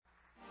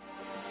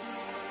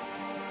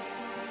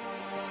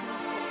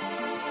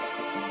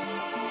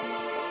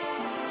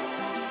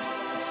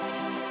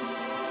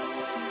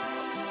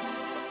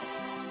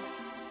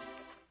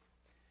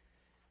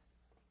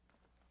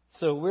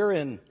So we're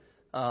in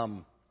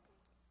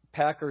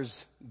Packers,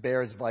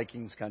 Bears,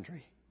 Vikings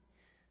country,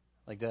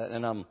 like that.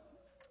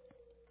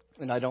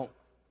 And I don't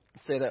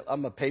say that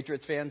I'm a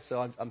Patriots fan,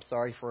 so I'm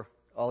sorry for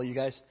all you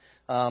guys.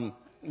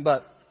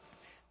 But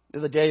the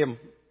other day I'm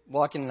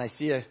walking and I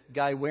see a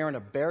guy wearing a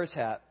Bears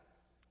hat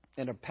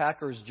and a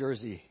Packers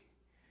jersey,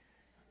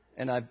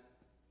 and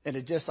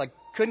it just like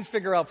couldn't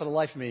figure out for the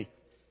life of me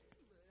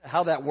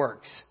how that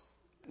works.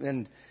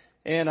 And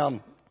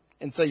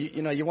so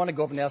you want to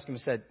go up and ask him. I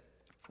said,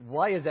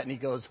 why is that? And he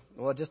goes,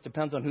 well, it just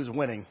depends on who's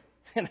winning.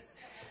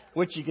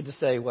 Which you could just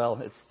say, well,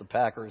 it's the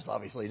Packers,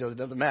 obviously. It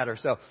doesn't matter.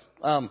 So,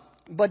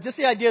 but just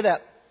the idea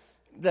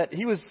that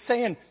he was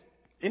saying,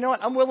 you know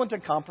what, I'm willing to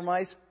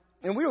compromise.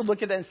 And we would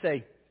look at that and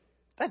say,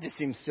 that just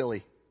seems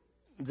silly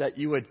that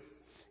you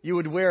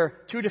would wear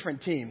two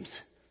different teams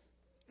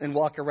and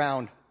walk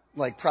around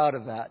like proud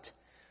of that.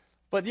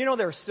 But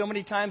there are so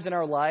many times in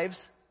our lives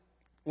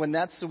when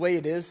that's the way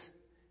it is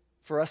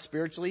for us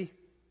spiritually,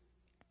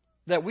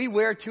 that we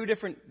wear two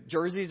different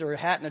jerseys or a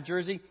hat and a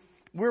jersey.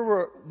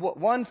 We're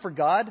one for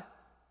God,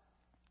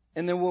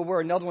 and then we'll wear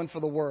another one for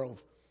the world.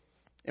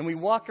 And we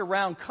walk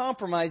around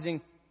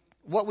compromising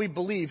what we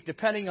believe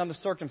depending on the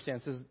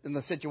circumstances and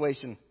the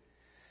situation.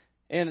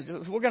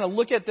 And we're going to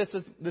look at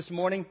this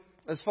morning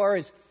as far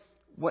as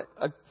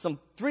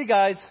three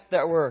guys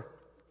that were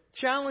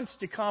challenged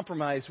to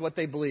compromise what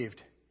they believed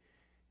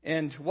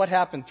and what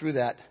happened through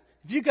that.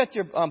 If you got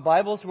your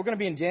Bibles, we're going to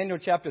be in Daniel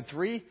chapter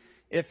 3.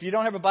 If you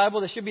don't have a Bible,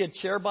 there should be a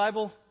chair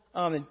Bible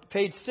on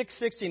page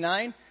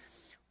 669.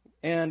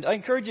 And I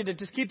encourage you to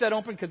just keep that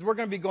open because we're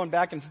going to be going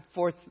back and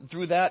forth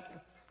through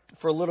that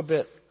for a little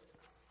bit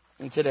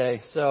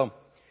today. So,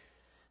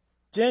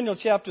 Daniel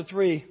chapter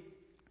 3,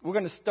 we're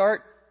going to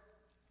start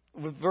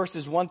with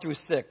verses 1 through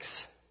 6.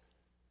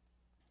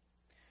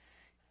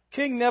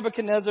 King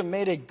Nebuchadnezzar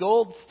made a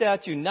gold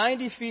statue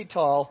 90 feet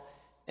tall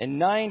and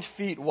 9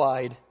 feet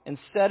wide and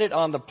set it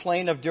on the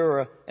plain of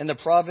Dura in the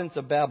province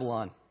of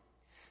Babylon.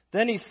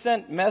 Then he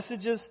sent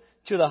messages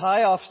to the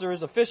high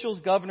officers,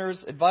 officials,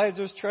 governors,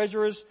 advisors,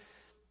 treasurers,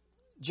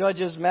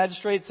 judges,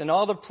 magistrates, and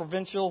all the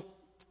provincial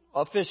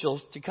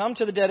officials to come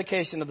to the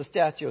dedication of the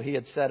statue he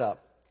had set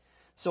up.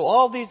 So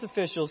all these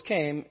officials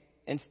came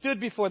and stood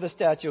before the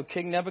statue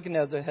King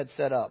Nebuchadnezzar had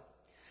set up.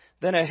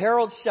 Then a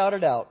herald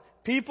shouted out,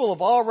 "People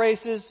of all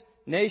races,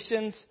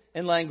 nations,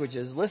 and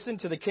languages, listen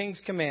to the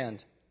king's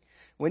command.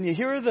 When you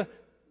hear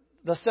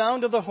the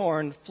sound of the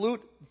horn,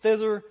 flute,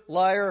 zither,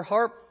 lyre,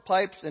 harp,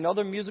 pipes, and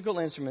other musical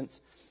instruments,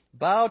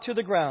 bow to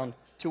the ground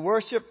to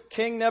worship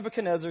King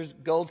Nebuchadnezzar's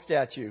gold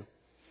statue.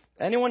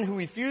 Anyone who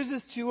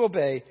refuses to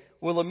obey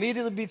will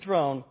immediately be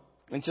thrown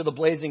into the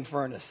blazing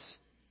furnace."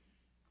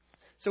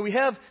 So we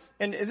have,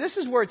 and this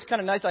is where it's kind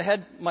of nice. I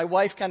had my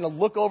wife kind of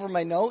look over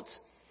my notes,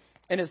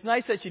 and it's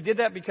nice that she did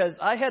that because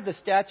I had the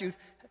statue.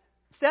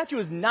 The statue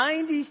is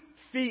 90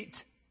 feet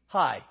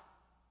high.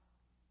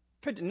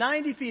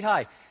 90 feet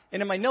high.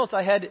 And in my notes,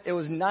 I had it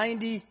was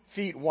 90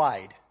 feet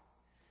wide.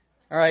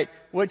 All right,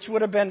 which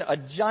would have been a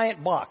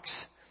giant box.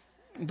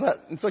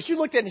 And so she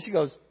looked at it and she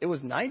goes, "It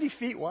was 90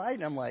 feet wide?"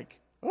 And I'm like,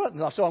 "What?"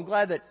 So I'm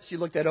glad that she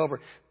looked that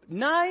over.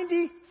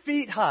 90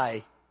 feet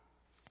high,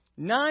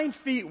 9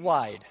 feet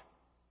wide.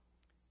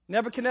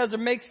 Nebuchadnezzar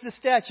makes the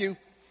statue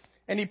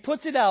and he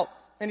puts it out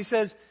and he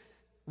says,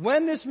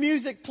 when this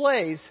music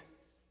plays,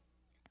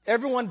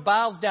 everyone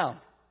bows down.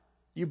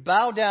 You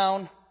bow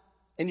down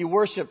and you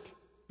worship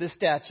this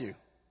statue.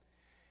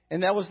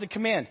 And that was the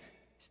command.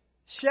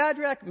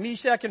 Shadrach,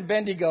 Meshach, and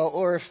Abednego,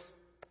 or if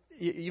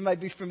you might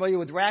be familiar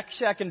with Rack,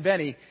 Shack, and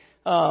Benny,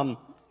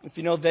 if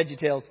you know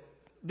VeggieTales.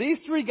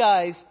 These three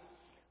guys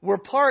were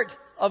part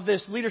of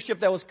this leadership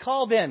that was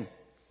called in.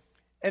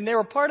 And they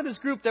were part of this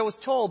group that was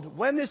told,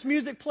 when this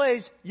music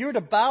plays, you're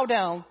to bow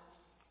down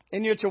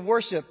and you're to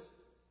worship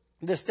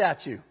this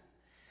statue.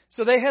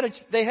 So they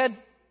had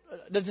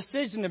the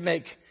decision to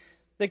make.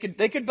 They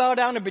could bow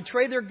down and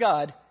betray their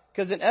God,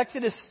 because in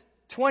Exodus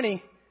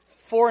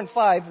 20:4 and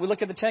 5, we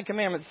look at the Ten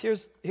Commandments.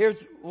 Here's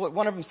what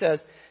one of them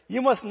says.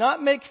 You must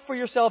not make for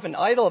yourself an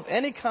idol of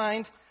any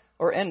kind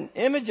or an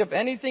image of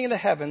anything in the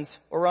heavens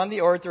or on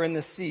the earth or in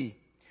the sea.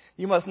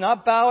 You must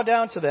not bow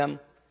down to them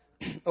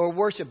or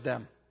worship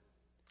them.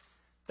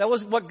 That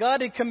was what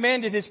God had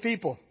commanded his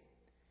people.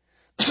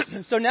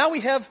 So now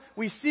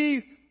we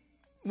see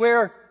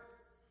where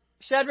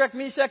Shadrach,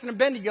 Meshach, and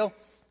Abednego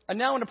are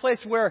now in a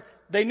place where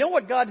they know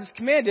what God has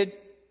commanded,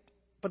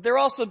 but they're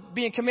also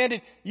being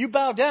commanded, you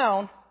bow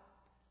down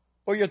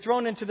or you're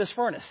thrown into this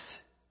furnace.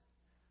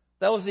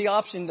 That was the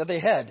option that they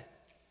had.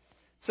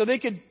 So they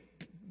could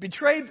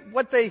betray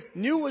what they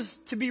knew was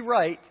to be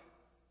right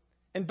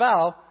and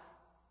bow,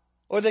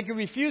 or they could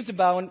refuse to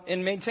bow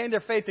and maintain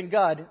their faith in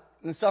God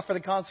and suffer the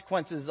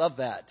consequences of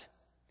that.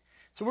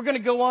 So we're going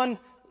to go on,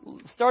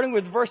 starting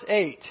with verse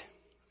 8.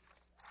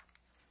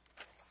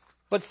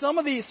 But some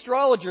of the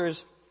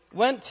astrologers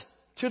went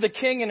to the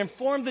king and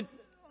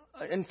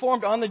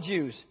informed on the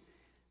Jews.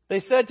 They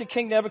said to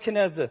King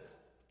Nebuchadnezzar,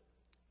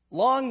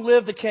 "Long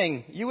live the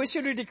king. You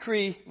issued a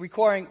decree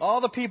requiring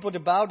all the people to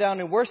bow down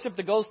and worship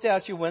the gold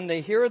statue when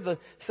they hear the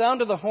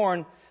sound of the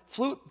horn,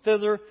 flute,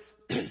 thither,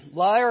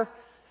 lyre,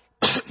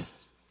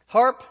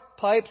 harp,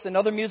 pipes, and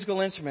other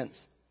musical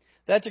instruments.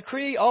 That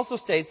decree also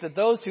states that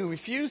those who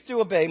refuse to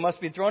obey must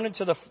be thrown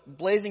into the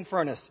blazing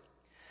furnace.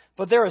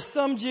 But there are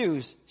some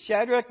Jews,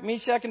 Shadrach,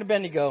 Meshach, and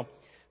Abednego,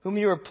 whom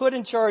you have put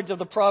in charge of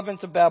the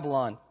province of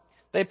Babylon.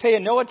 They pay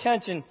no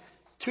attention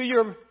to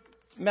your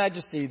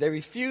majesty. They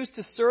refuse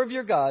to serve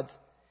your gods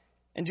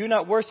and do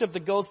not worship the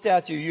gold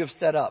statue you have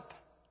set up.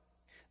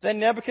 Then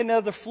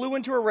Nebuchadnezzar flew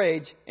into a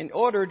rage and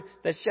ordered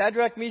that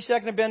Shadrach,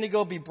 Meshach, and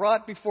Abednego be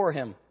brought before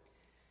him.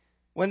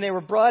 When they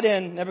were brought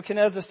in,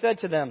 Nebuchadnezzar said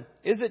to them,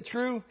 "Is it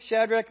true,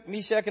 Shadrach,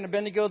 Meshach, and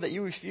Abednego, that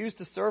you refuse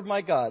to serve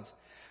my gods,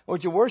 or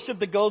to worship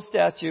the gold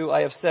statue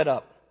I have set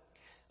up?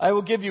 I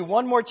will give you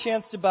one more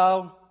chance to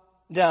bow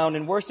down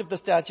and worship the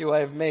statue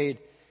I have made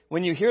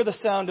when you hear the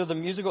sound of the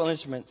musical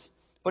instruments.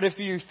 But if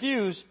you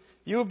refuse,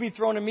 you will be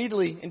thrown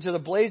immediately into the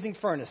blazing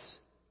furnace.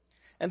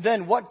 And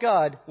then what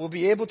God will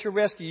be able to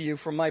rescue you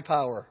from my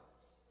power?"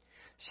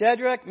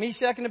 Shadrach,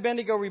 Meshach, and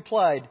Abednego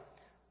replied,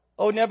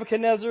 "O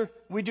Nebuchadnezzar,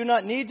 we do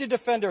not need to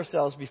defend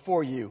ourselves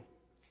before you.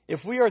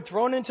 If we are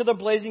thrown into the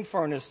blazing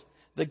furnace,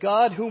 the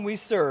God whom we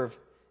serve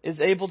is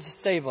able to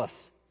save us.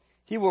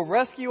 He will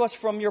rescue us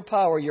from your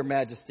power, your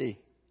majesty.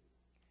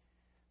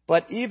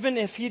 But even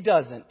if he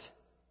doesn't,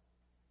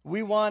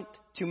 we want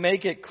to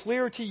make it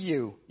clear to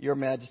you, your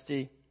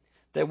majesty,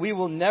 that we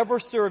will never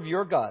serve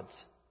your gods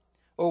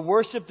or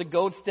worship the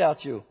gold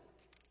statue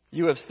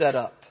you have set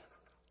up."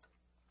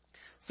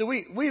 So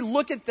we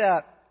look at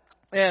that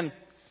and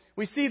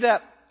we see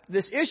that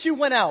this issue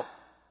went out.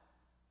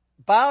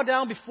 Bow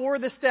down before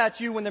the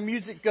statue when the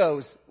music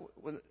goes.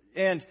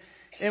 And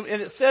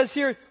it says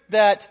here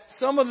that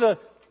some of the,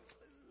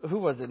 who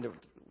was it?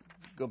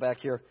 Go back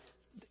here.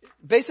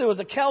 Basically, it was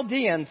the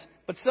Chaldeans,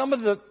 but some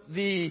of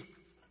the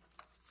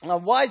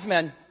wise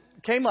men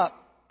came up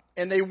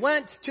and they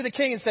went to the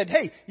king and said,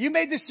 "Hey, you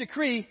made this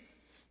decree,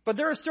 but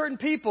there are certain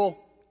people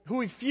who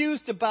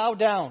refuse to bow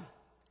down."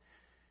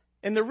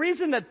 And the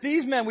reason that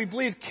these men, we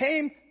believe,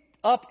 came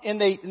up and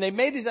they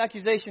made these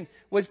accusations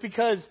was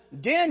because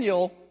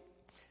Daniel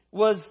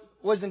was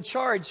in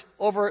charge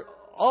over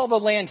all the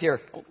land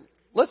here.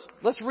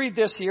 Let's read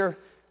this here.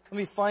 Let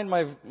me find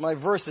my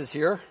verses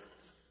here.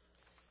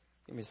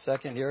 Give me a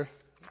second here.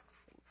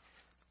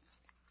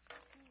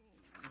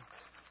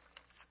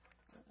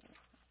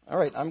 All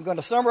right, I'm going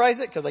to summarize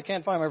it because I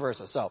can't find my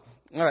verses. So,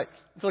 all right.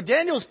 So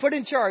Daniel's put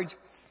in charge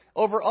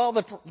over all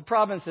the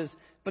provinces.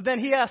 But then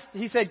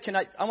he said,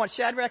 I want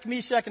Shadrach,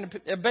 Meshach,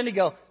 and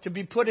Abednego to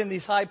be put in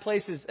these high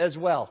places as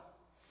well.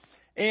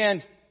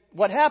 And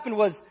what happened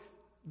was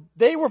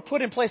they were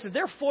put in places.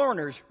 They're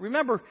foreigners.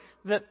 Remember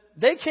that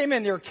they came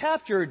in, they were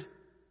captured,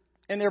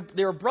 and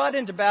they were brought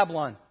into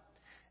Babylon.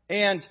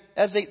 And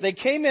as they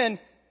came in,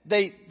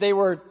 they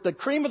were the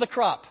cream of the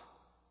crop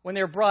when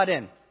they were brought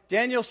in.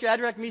 Daniel,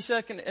 Shadrach,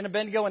 Meshach, and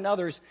Abednego and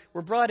others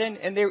were brought in,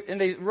 and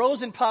they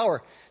rose in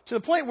power to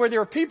the point where there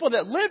were people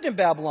that lived in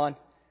Babylon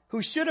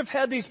who should have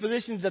had these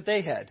positions that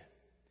they had.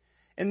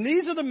 And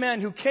these are the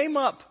men who came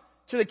up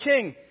to the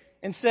king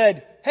and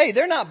said, "Hey,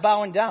 they're not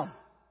bowing down.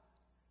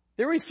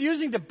 They're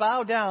refusing to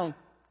bow down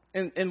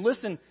and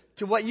listen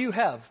to what you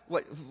have,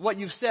 what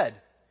you've said."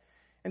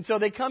 And so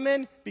they come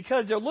in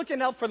because they're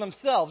looking out for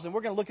themselves, and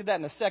we're going to look at that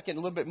in a second a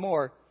little bit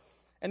more.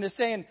 And they're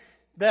saying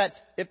that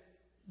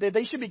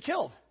they should be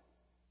killed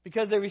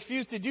because they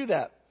refuse to do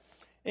that.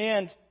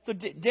 And so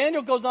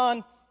Daniel goes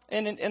on,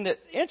 and the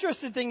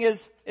interesting thing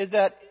is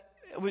that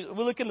we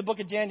look in the book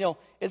of Daniel,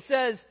 it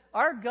says,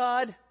 our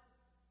God,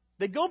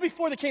 they go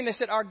before the king, they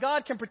said, "Our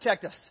God can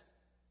protect us.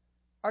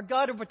 Our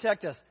God will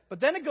protect us." But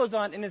then it goes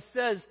on and it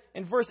says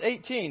in verse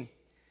 18,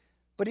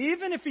 "But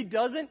even if he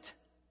doesn't,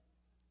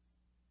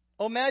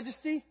 O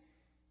Majesty,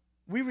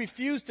 we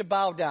refuse to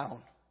bow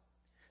down."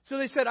 So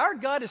they said, our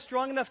God is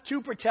strong enough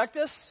to protect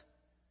us.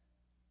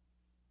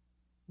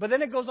 But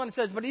then it goes on and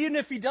says, "But even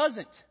if he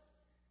doesn't,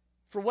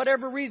 for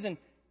whatever reason,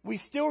 we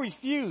still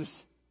refuse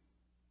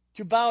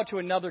to bow to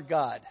another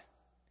god."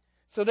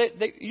 So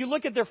you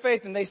look at their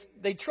faith, and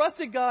they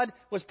trusted God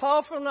was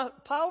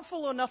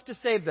powerful enough to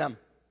save them.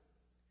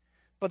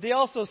 But they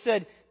also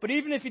said, but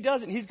even if he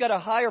doesn't, he's got a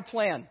higher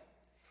plan.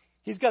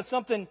 He's got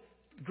something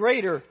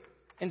greater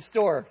in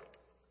store.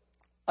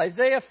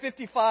 Isaiah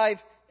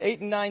 55, 8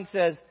 and 9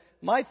 says,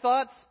 "My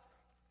thoughts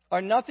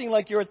are nothing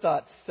like your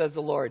thoughts, says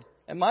the Lord,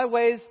 and my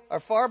ways are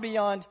far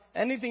beyond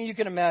anything you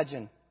can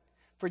imagine.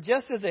 For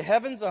just as the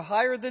heavens are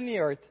higher than the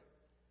earth,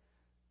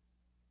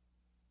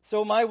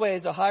 so my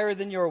ways are higher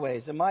than your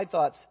ways, and my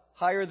thoughts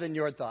higher than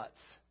your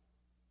thoughts."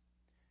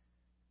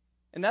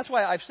 And that's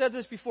why I've said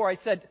this before. I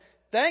said,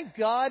 thank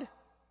God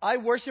I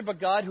worship a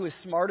God who is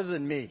smarter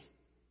than me.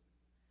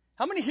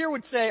 How many here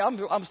would say,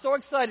 I'm so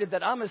excited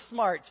that I'm as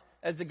smart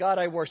as the God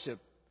I worship?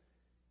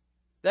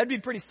 That'd be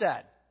pretty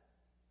sad.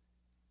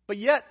 But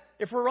yet,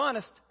 if we're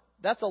honest,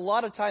 that's a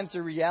lot of times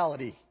the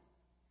reality.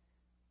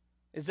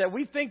 Is that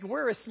we think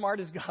we're as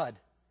smart as God.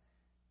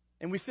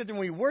 And we sit there and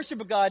we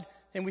worship a God,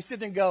 and we sit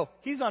there and go,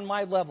 He's on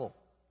my level.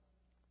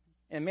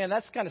 And man,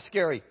 that's kind of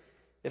scary.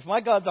 If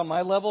my God's on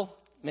my level,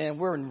 man,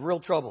 we're in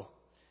real trouble.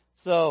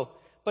 So,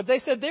 but they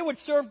said they would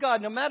serve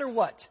God no matter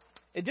what.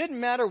 It didn't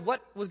matter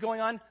what was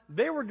going on.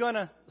 They were going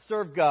to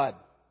serve God.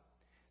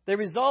 They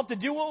resolved to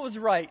do what was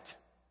right,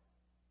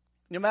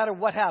 no matter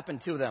what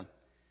happened to them.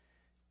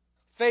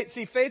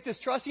 Faith is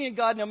trusting in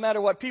God no matter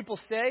what people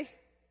say,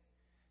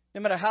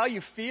 no matter how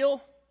you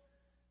feel,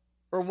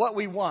 or what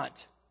we want.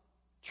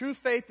 True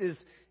faith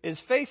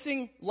is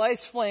facing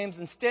life's flames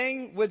and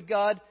staying with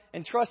God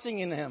and trusting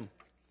in Him.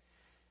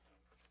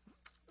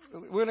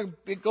 We're going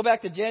to go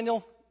back to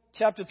Daniel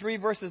chapter 3,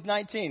 verses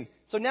 19.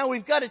 So now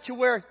we've got it to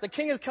where the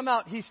king has come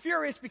out. He's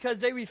furious because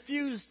they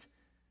refused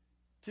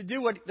to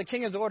do what the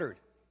king has ordered,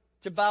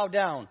 to bow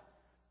down.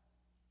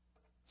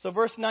 So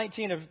verse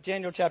 19 of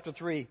Daniel chapter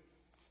 3.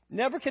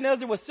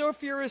 Nebuchadnezzar was so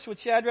furious with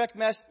Shadrach,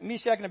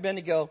 Meshach, and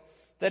Abednego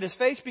that his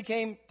face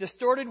became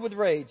distorted with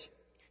rage.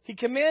 He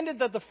commanded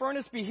that the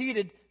furnace be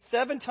heated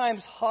 7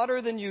 times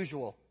hotter than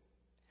usual.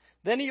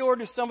 Then he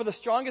ordered some of the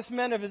strongest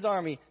men of his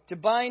army to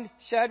bind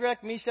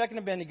Shadrach, Meshach, and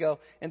Abednego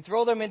and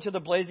throw them into the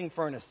blazing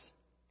furnace.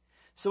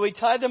 So he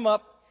tied them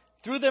up,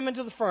 threw them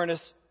into the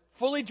furnace,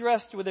 fully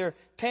dressed with their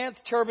pants,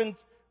 turbans,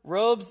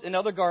 robes, and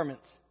other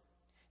garments.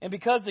 And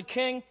because the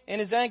king, in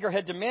his anger,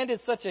 had demanded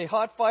such a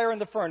hot fire in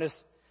the furnace,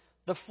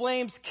 the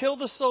flames killed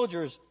the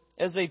soldiers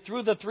as they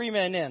threw the 3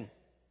 men in.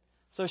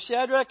 So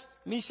Shadrach,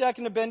 Meshach,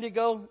 and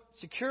Abednego,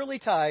 securely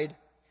tied,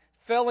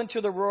 fell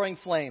into the roaring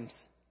flames.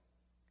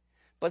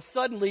 But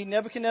suddenly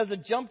Nebuchadnezzar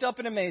jumped up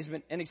in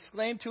amazement and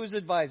exclaimed to his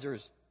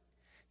advisors,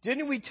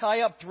 "Didn't we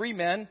tie up 3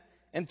 men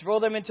and throw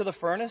them into the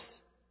furnace?"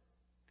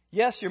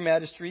 "Yes, your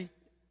Majesty,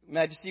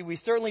 we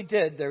certainly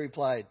did," they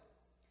replied.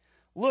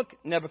 "Look,"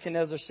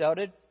 Nebuchadnezzar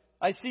shouted,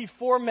 "I see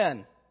 4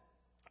 men,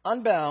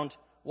 unbound,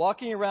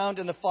 walking around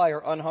in the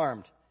fire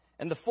unharmed,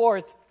 and the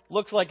 4th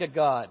looks like a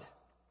god."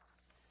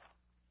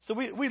 So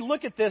we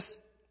look at this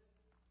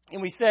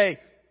and we say,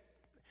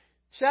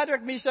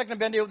 Shadrach, Meshach, and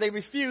Abednego, they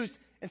refused.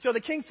 And so the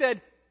king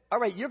said, "All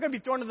right, you're going to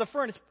be thrown into the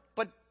furnace,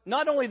 but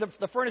not only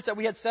the furnace that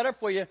we had set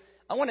up for you,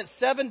 I want it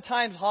 7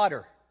 times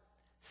hotter.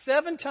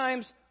 7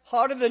 times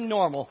hotter than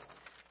normal."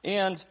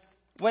 And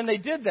when they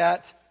did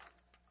that,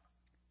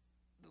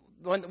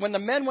 when the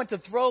men went to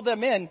throw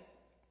them in,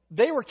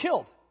 they were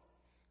killed.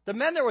 The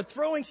men that were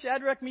throwing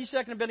Shadrach,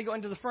 Meshach, and Abednego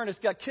into the furnace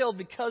got killed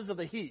because of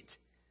the heat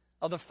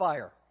of the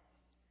fire.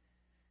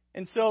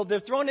 And so they're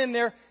thrown in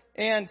there,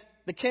 and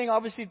the king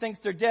obviously thinks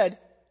they're dead.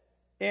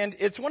 And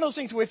it's one of those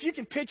things where if you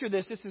can picture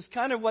this is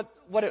kind of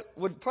what it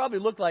would probably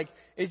look like,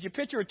 is you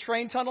picture a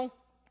train tunnel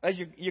as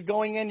you're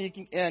going in,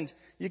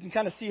 you can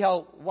kind of see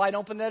how wide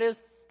open that is.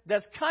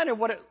 That's kind of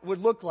what it would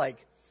look like.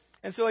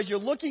 And so as you're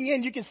looking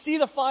in, you can see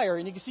the fire,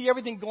 and you can see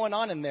everything going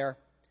on in there.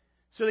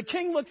 So the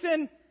king looks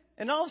in,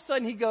 and all of a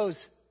sudden he goes,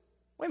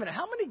 "Wait a minute,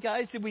 how many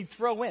guys did we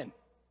throw in?"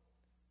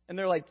 And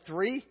they're like,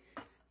 3.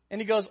 And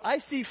he goes, "I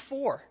see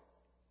 4.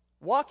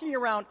 Walking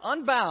around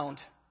unbound.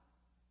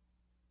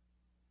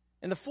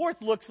 And the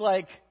 4th looks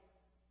like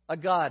a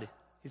god,"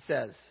 he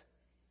says.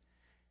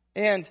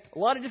 And a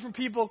lot of different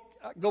people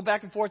go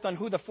back and forth on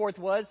who the 4th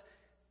was.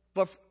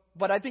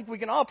 But I think we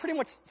can all pretty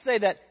much say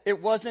that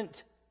it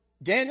wasn't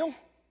Daniel.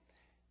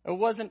 It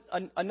wasn't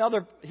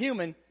another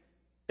human.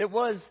 It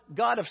was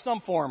God of some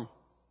form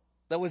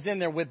that was in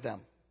there with them.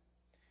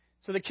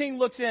 So the king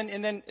looks in,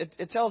 and then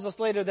it tells us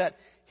later that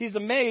he's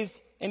amazed,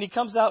 and he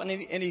comes out and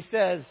he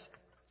says,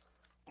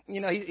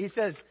 he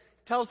says,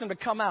 tells them to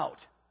come out.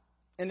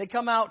 And they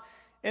come out.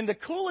 And the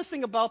coolest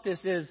thing about this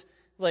is,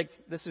 like,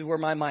 this is where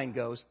my mind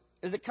goes,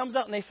 is it comes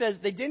out and they says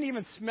they didn't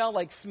even smell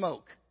like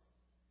smoke.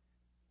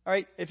 All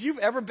right? If you've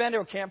ever been to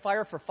a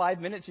campfire for 5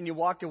 minutes and you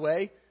walked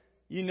away,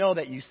 you know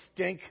that you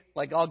stink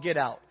like all get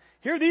out.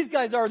 Here these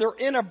guys are. They're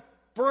in a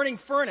burning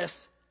furnace,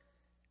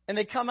 and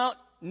they come out,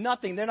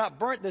 nothing. They're not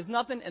burnt. There's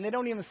nothing, and they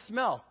don't even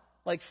smell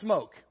like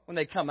smoke when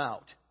they come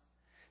out.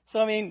 So,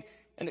 I mean,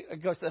 and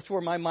it goes, that's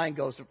where my mind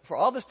goes. For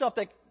all the stuff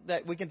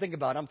that we can think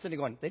about, I'm sitting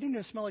going, they didn't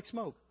even smell like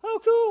smoke. Oh,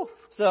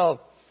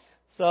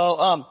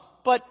 cool.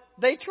 But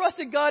they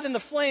trusted God in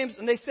the flames,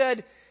 and they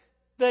said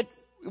that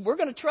we're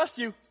going to trust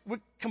you. We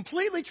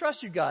completely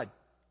trust you, God.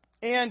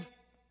 And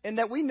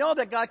that we know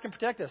that God can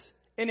protect us.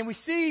 And then we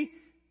see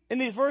in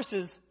these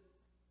verses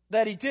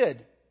that He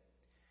did.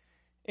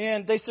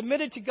 And they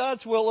submitted to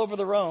God's will over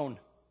their own.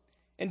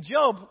 And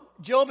Job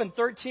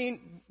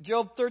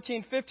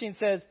 13:15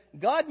 says,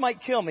 "God might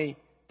kill me,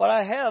 but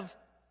I have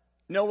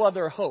no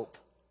other hope."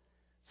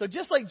 So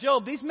just like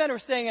Job, these men are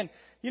saying,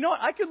 you know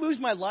what, I could lose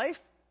my life,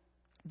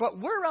 but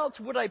where else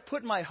would I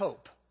put my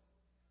hope?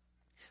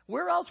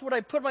 Where else would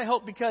I put my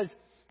hope? Because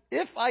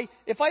if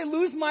I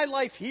lose my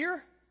life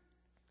here,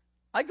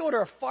 I go to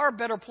a far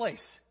better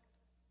place.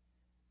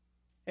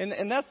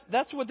 And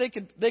that's what they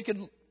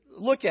could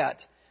look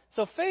at.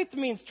 So faith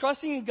means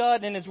trusting in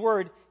God and His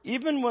Word,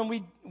 even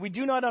when we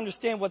do not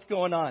understand what's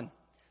going on.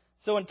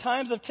 So in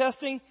times of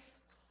testing,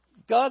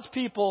 God's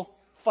people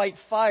fight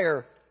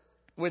fire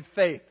with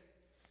faith.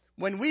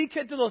 When we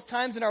get to those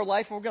times in our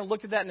life, and we're going to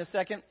look at that in a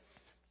second,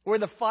 where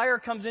the fire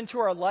comes into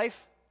our life,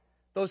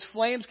 those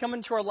flames come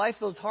into our life,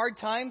 those hard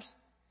times,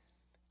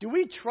 do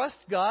we trust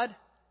God?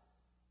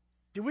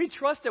 Do we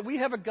trust that we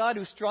have a God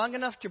who's strong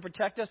enough to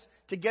protect us,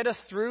 to get us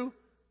through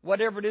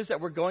whatever it is that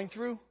we're going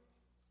through?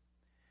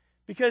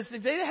 Because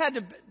they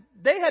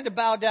had to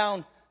bow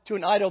down to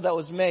an idol that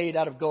was made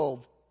out of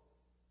gold.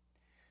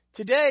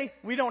 Today,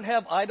 we don't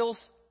have idols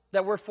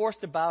that we're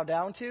forced to bow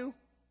down to.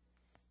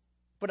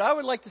 But I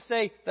would like to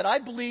say that I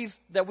believe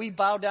that we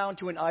bow down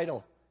to an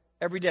idol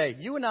every day.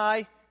 You and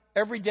I,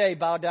 every day,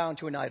 bow down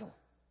to an idol.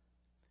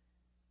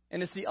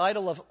 And it's the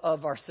idol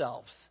of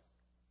ourselves.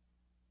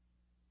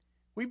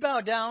 We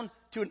bow down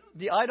to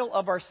the idol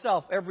of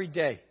ourselves every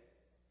day.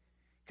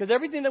 Because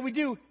everything that we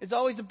do is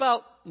always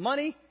about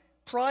money,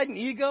 pride and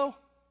ego,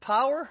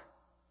 power.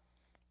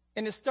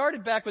 And it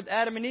started back with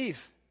Adam and Eve.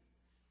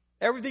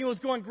 Everything was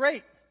going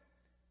great.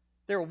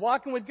 They were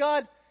walking with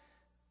God.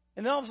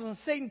 And then all of a sudden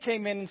Satan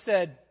came in and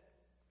said,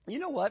 you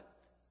know what?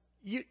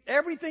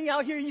 Everything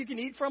out here you can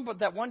eat from but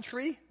that one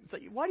tree? It's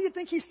like, why do you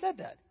think he said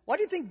that? Why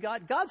do you think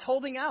God's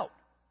holding out?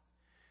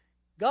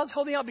 God's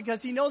holding out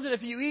because he knows that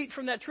if you eat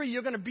from that tree,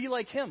 you're going to be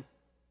like him.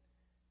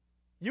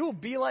 You will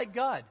be like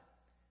God.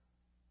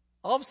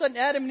 All of a sudden,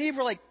 Adam and Eve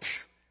were like,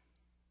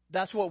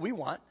 that's what we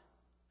want.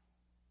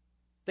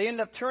 They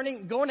ended up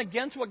going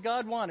against what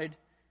God wanted,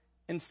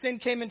 and sin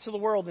came into the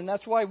world, and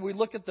that's why we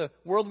look at the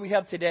world we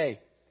have today.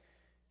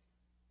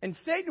 And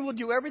Satan will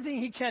do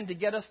everything he can to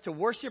get us to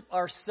worship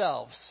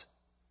ourselves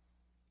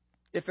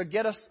if it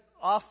get us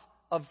off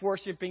of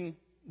worshiping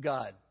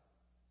God.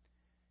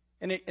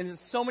 And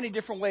it's so many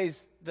different ways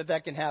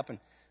that can happen.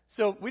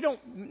 So we don't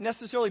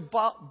necessarily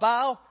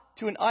bow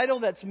to an idol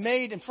that's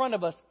made in front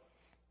of us,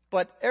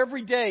 but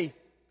every day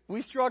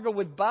we struggle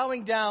with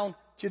bowing down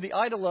to the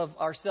idol of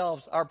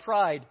ourselves, our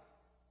pride,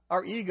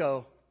 our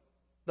ego,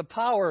 the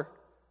power,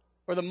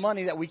 or the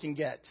money that we can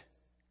get.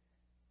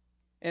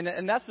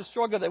 And that's the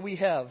struggle that we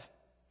have.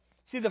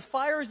 See, the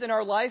fires in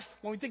our life,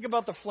 when we think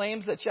about the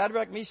flames that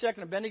Shadrach, Meshach,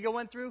 and Abednego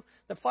went through,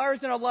 the fires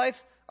in our life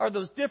are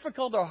those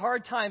difficult or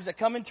hard times that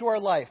come into our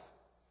life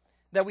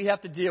that we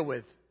have to deal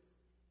with.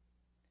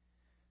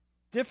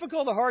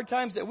 Difficult or hard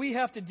times that we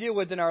have to deal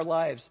with in our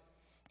lives.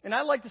 And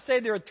I like to say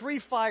there are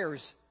 3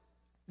 fires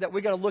that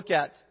we're going to look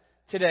at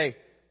today.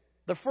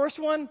 The first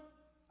one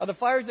are the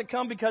fires that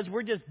come because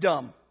we're just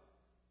dumb.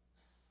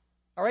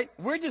 All right?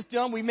 We're just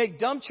dumb. We make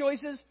dumb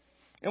choices,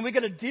 and we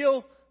got to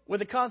deal with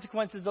the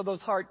consequences of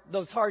those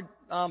hard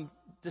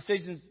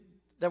decisions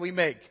that we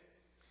make.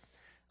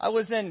 I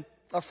was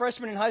a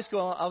freshman in high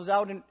school. I was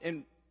out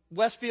in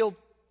Westfield,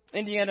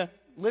 Indiana,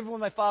 living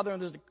with my father,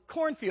 and there's a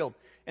cornfield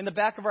in the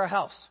back of our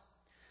house.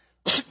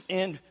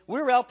 And we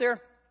were out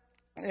there,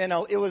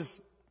 it was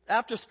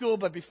after school,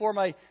 but before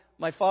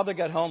my father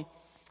got home.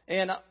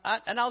 And I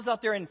was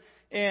out there,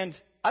 and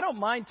I don't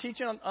mind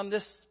teaching on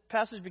this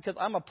passage because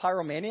I'm a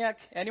pyromaniac.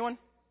 Anyone?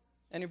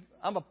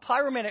 I'm a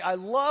pyromaniac. I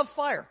love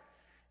fire.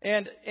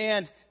 And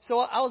so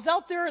I was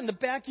out there in the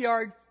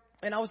backyard,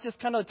 and I was just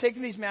kind of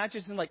taking these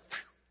matches and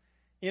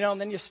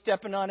and then you're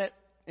stepping on it,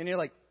 and you're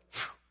like,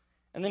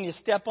 and then you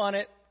step on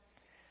it.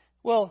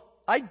 Well,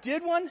 I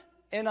did one,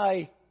 and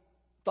I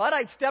thought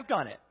I'd stepped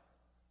on it.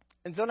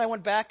 And then I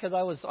went back because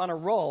I was on a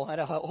roll. I had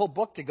a whole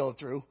book to go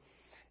through.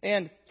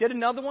 And did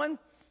another one.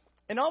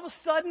 And all of a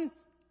sudden,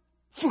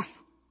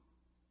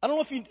 I don't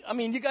know if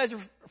you guys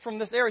are from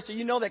this area, so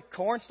you know that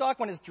corn stalk,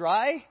 when it's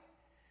dry,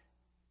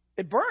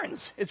 it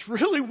burns. It's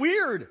really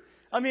weird.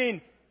 And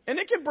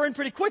it can burn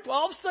pretty quick. But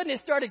all of a sudden, it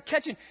started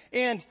catching.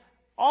 And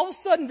all of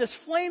a sudden, this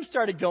flame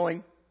started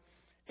going.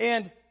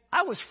 And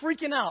I was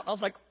freaking out. I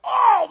was like,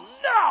 oh,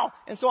 no.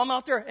 And so I'm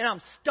out there, and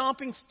I'm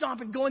stomping,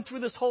 going through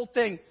this whole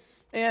thing.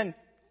 And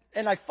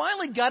I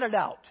finally got it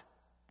out.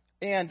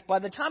 And by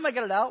the time I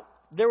got it out,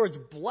 there was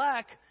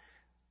black,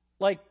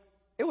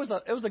 it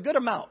was a good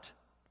amount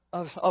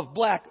of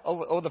black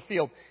over the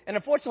field. And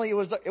unfortunately,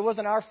 it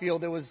wasn't our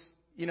field. It was,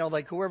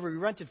 whoever we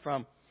rented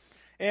from.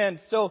 And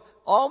so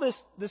all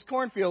this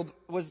cornfield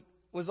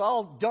was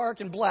all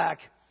dark and black.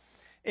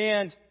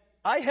 And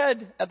I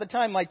had, at the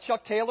time, my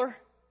Chuck Taylor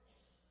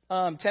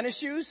tennis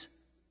shoes,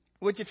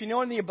 which, if you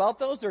know anything about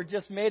those, they're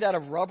just made out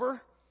of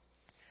rubber.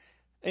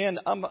 And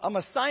I'm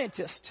a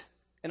scientist,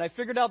 and I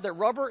figured out that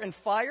rubber and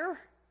fire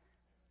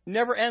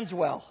never ends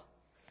well.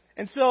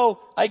 And so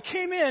I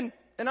came in,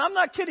 and I'm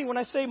not kidding when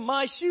I say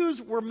my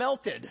shoes were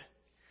melted.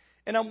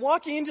 And I'm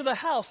walking into the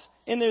house,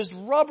 and there's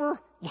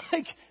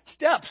rubber-like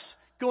steps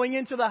going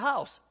into the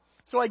house.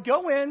 So I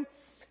go in,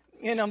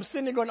 and I'm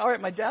sitting there going, all right,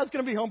 my dad's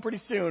going to be home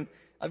pretty soon.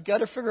 I've got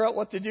to figure out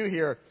what to do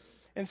here.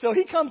 And so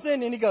he comes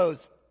in, and he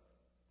goes,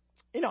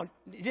 he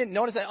didn't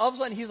notice that. All of a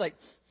sudden, he's like,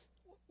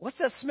 what's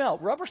that smell?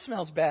 Rubber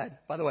smells bad,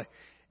 by the way.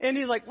 And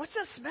he's like, what's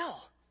that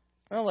smell?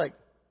 And I'm like,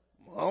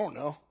 I don't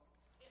know.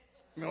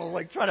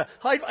 Trying to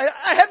hide.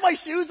 I had my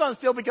shoes on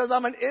still because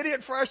I'm an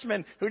idiot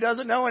freshman who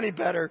doesn't know any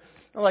better.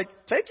 I'm like,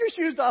 take your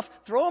shoes off,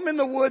 throw them in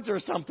the woods or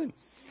something.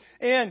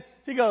 And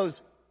he goes,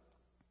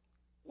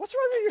 what's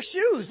wrong with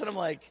your shoes? And I'm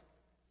like,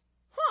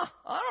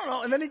 I don't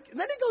know. And then he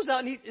goes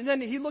out, and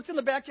then he looks in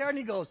the backyard, and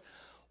he goes,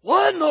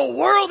 what in the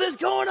world is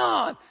going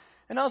on?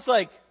 And I was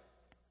like,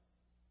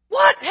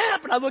 what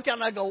happened? I look out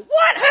and I go,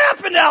 what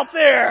happened out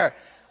there?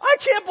 I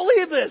can't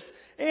believe this.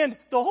 And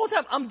the whole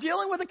time I'm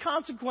dealing with the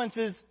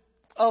consequences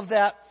of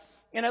that.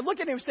 And I look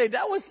at him and say,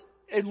 that was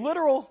a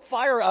literal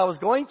fire I was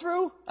going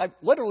through. I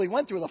literally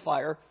went through the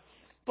fire.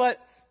 But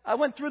I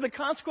went through the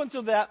consequence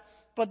of that.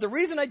 But the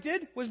reason I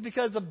did was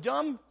because of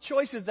dumb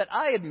choices that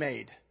I had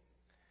made.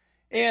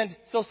 And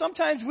so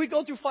sometimes we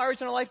go through fires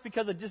in our life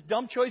because of just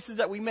dumb choices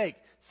that we make.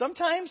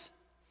 Sometimes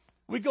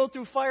we go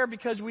through fire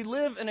because we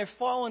live in a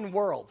fallen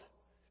world.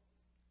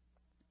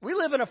 We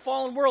live in a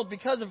fallen world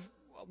because of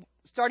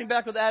starting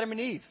back with Adam and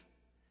Eve.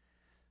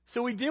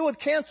 So we deal with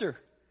cancer.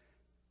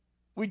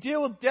 We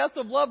deal with death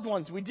of loved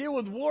ones. We deal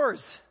with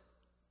wars.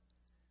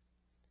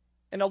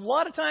 And a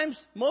lot of times,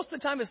 most of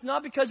the time, it's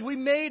not because we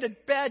made a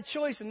bad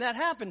choice and that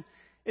happened.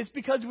 It's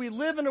because we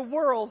live in a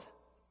world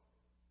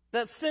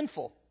that's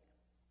sinful.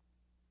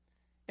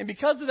 And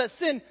because of that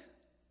sin,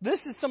 this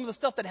is some of the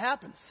stuff that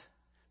happens.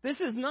 This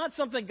is not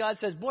something God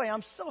says, boy,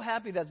 I'm so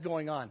happy that's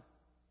going on.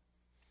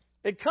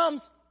 It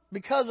comes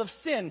because of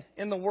sin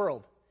in the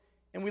world.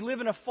 And we live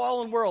in a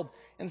fallen world.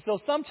 And so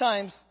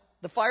sometimes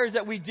the fires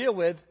that we deal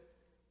with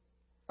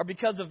are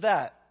because of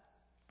that.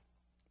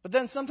 But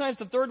then sometimes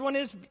the third one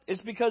is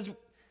because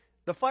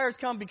the fires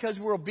come because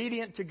we're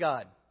obedient to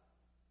God.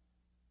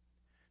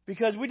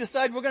 Because we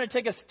decide we're going to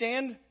take a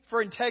stand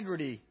for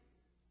integrity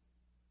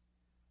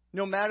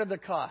no matter the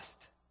cost.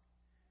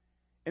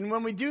 And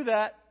when we do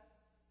that,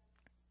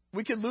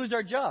 we could lose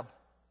our job.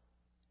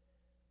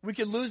 We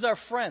could lose our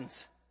friends.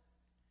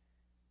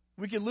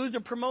 We could lose a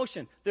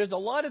promotion. There's a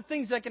lot of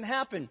things that can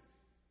happen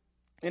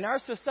in our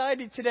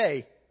society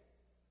today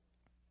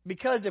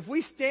because if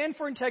we stand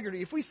for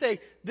integrity, if we say,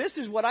 this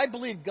is what I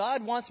believe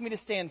God wants me to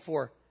stand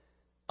for,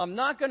 I'm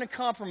not going to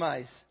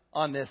compromise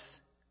on this,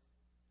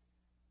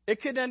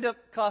 it could end up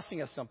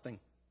costing us something.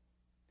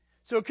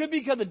 So it could be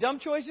because of dumb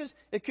choices.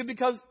 It could be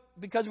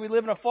because we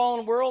live in a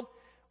fallen world.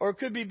 Or it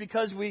could be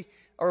because we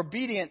are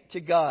obedient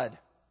to God.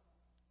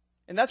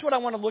 And that's what I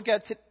want to look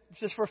at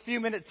just for a few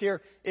minutes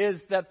here is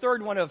that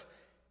third one of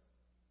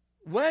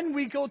when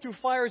we go through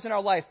fires in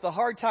our life, the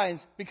hard times,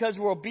 because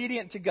we're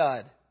obedient to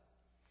God.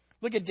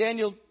 Look at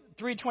Daniel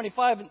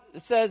 3:25.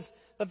 It says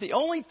that the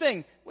only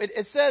thing,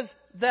 it says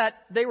that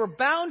they were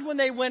bound when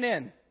they went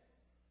in.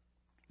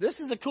 This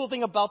is the cool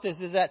thing about this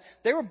is that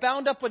they were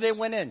bound up when they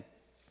went in.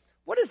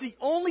 What is the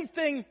only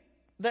thing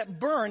that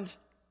burned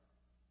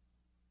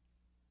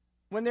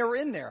when they were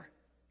in there?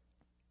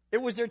 It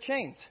was their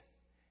chains.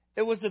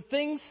 It was the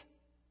things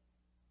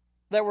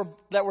that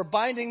were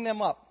binding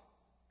them up.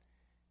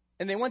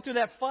 And they went through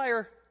that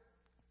fire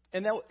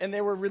and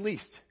they were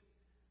released.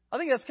 I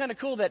think that's kind of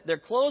cool that their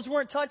clothes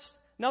weren't touched,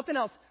 nothing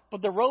else,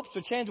 but the ropes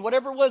or chains,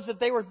 whatever it was that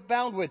they were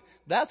bound with,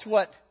 that's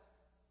what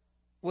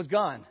was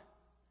gone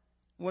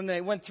when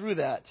they went through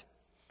that.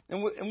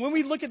 And when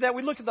we look at that,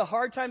 we look at the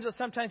hard times that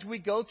sometimes we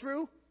go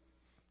through,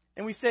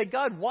 and we say,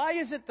 God, why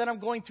is it that I'm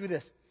going through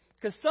this?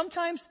 Because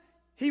sometimes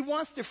He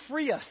wants to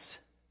free us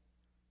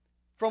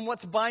from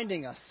what's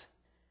binding us.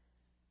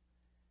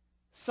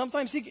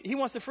 Sometimes He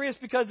wants to free us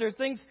because there are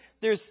things,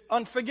 there's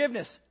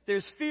unforgiveness,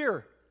 there's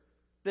fear,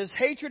 there's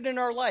hatred in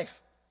our life.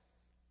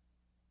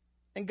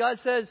 And God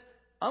says,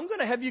 I'm going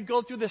to have you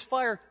go through this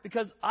fire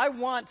because I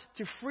want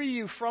to free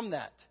you from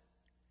that.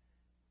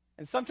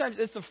 And sometimes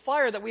it's the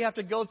fire that we have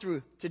to go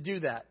through to do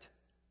that.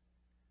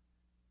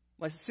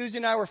 When Susie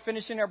and I were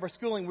finishing up our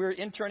schooling, we were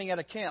interning at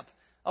a camp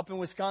up in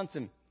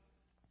Wisconsin.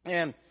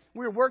 And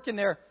we were working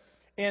there.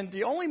 And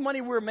the only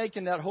money we were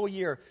making that whole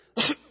year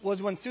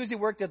was when Susie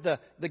worked at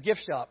the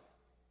gift shop.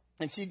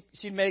 And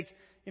she'd make,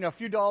 a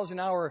few dollars an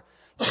hour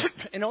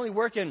and only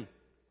working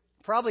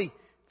probably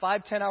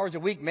 5-10 hours a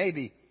week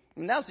maybe.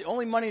 And that was the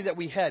only money that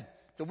we had.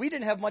 So we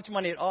didn't have much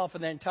money at all for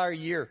the entire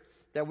year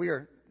that we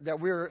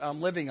were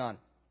living on.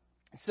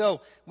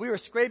 So we were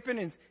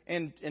scraping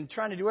and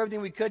trying to do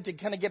everything we could to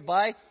kind of get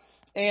by.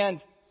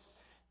 And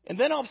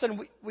then all of a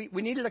sudden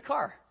we needed a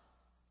car.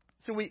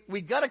 So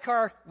we got a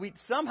car. We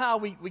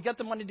got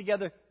the money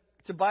together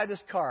to buy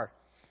this car.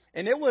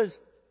 And it was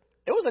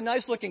a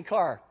nice looking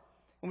car.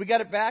 And we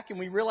got it back and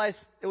we realized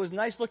it was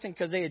nice looking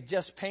because they had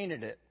just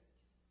painted it.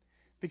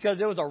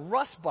 Because it was a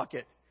rust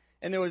bucket.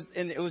 And it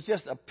was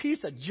just a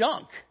piece of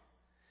junk.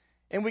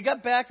 And we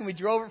got back and we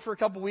drove it for a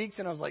couple weeks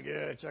and I was like,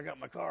 yeah, check out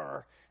my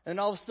car. And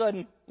all of a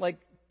sudden, like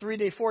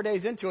 4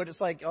 days into it,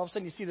 it's like all of a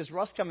sudden you see this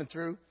rust coming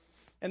through.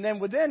 And then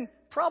within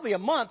probably a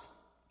month,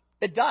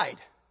 it died.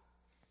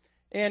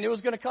 And it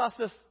was going to cost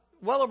us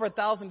well over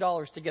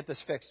 $1,000 to get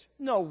this fixed.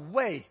 No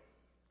way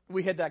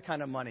we had that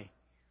kind of money.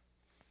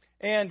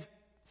 And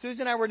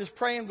Susan and I were just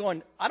praying,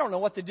 going, I don't know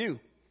what to do.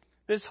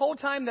 This whole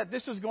time that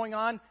this was going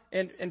on,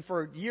 and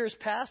for years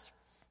past,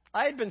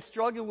 I had been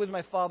struggling with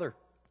my father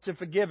to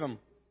forgive him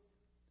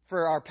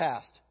for our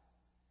past.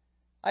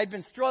 I had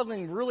been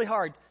struggling really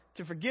hard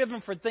to forgive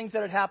him for things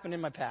that had happened in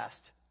my past.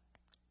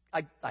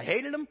 I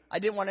hated him. I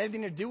didn't want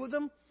anything to do with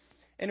him.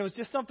 And it was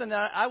just something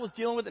that I was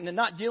dealing with and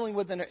not dealing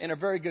with in a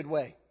very good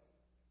way.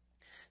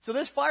 So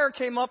this fire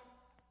came up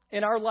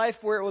in our life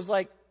where it was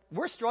like,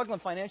 we're struggling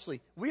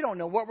financially. We don't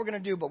know what we're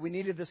going to do, but we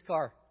needed this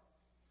car.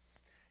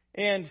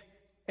 And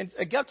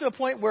it got to a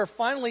point where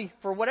finally,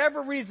 for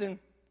whatever reason,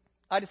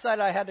 I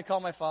decided I had to call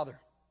my father.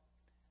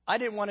 I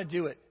didn't want to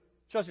do it.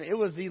 Trust me, it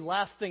was the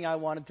last thing I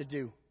wanted to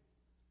do.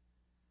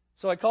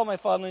 So I called my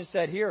father and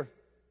said, here's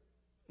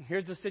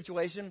the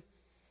situation.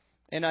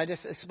 And I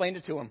just explained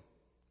it to him.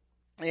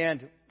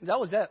 And that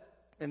was it.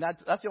 And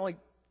that's the only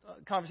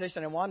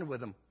conversation I wanted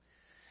with him.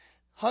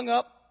 Hung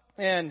up,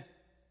 and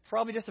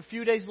probably just a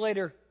few days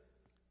later,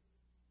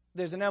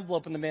 there's an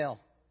envelope in the mail.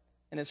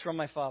 And it's from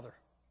my father.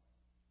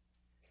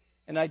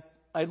 And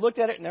I looked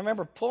at it, and I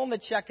remember pulling the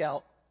check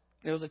out.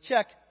 It was a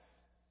check,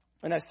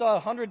 and I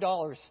saw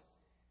 $100.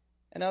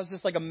 And I was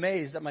just like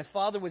amazed that my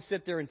father would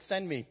sit there and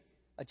send me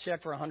a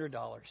check for $100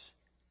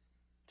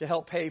 to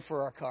help pay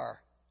for our car.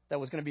 That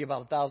was going to be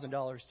about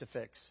 $1,000 to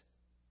fix.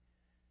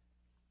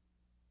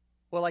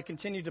 Well, I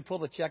continued to pull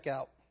the check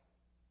out,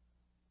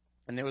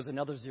 and there was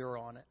another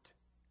zero on it.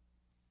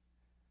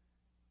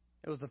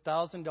 It was a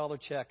 $1,000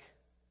 check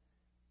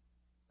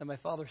that my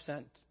father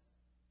sent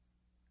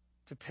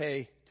to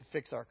pay to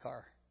fix our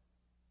car.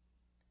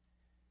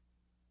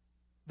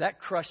 That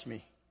crushed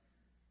me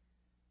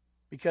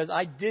because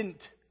I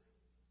didn't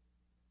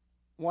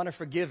want to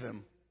forgive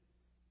him.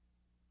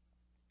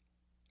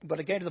 But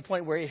it came to the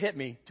point where it hit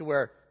me to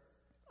where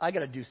I got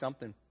to do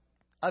something.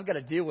 I've got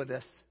to deal with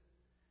this.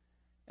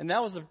 And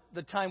that was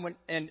the time when,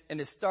 and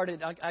it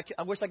started,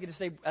 I wish I could just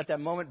say at that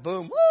moment,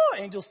 boom, woo,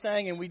 angels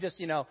sang, and we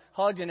just,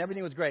 hugged, and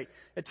everything was great.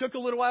 It took a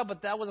little while,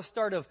 but that was a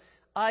start of,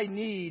 I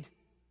need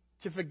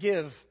to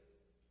forgive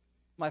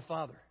my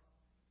father.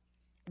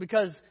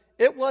 Because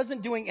it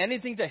wasn't doing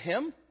anything to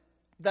him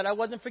that I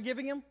wasn't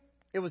forgiving him.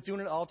 It was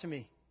doing it all to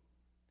me.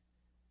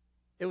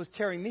 It was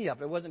tearing me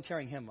up. It wasn't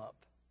tearing him up.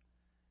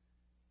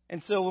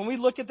 And so when we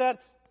look at that,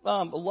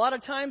 a lot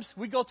of times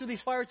we go through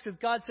these fires because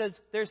God says,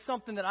 there's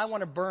something that I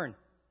want to burn.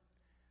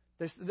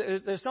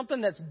 There's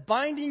something that's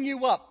binding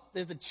you up.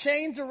 There's the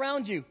chains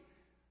around you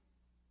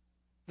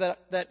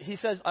that he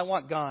says, I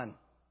want gone.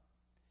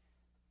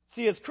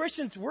 See, as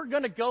Christians, we're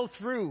going to go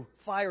through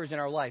fires in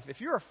our life.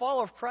 If you're a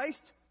follower of Christ,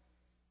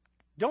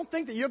 don't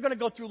think that you're going to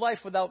go through life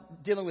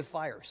without dealing with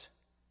fires.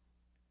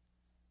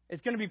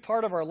 It's going to be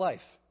part of our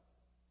life.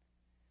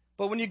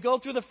 But when you go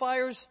through the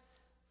fires,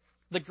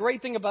 the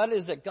great thing about it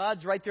is that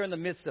God's right there in the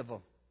midst of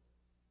them.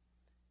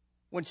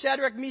 When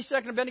Shadrach,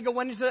 Meshach, and Abednego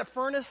went into that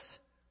furnace,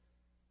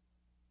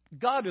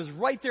 God was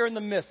right there in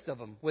the midst of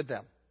them with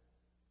them.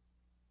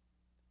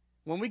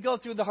 When we go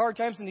through the hard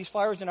times and these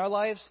fires in our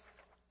lives,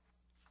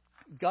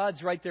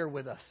 God's right there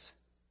with us.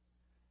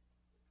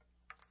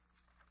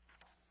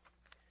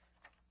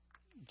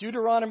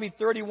 Deuteronomy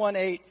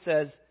 31:8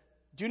 says,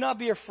 do not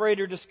be afraid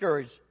or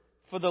discouraged,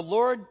 for the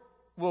Lord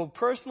will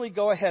personally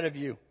go ahead of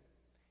you.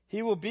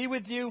 He will be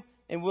with you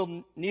and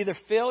will neither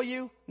fail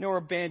you nor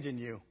abandon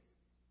you.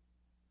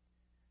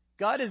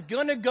 God is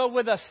going to go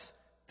with us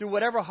through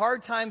whatever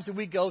hard times that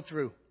we go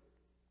through.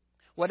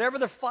 Whatever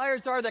the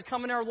fires are that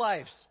come in our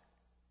lives,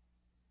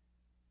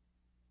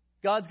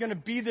 God's going to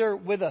be there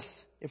with us.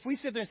 If we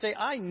sit there and say,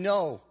 I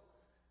know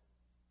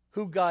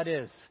who God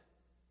is.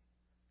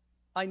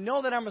 I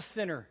know that I'm a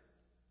sinner.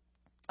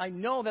 I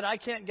know that I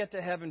can't get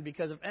to heaven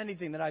because of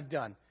anything that I've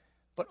done,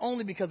 but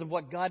only because of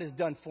what God has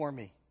done for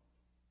me.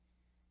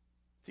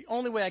 The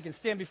only way I can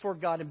stand before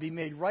God and be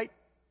made right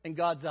in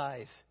God's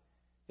eyes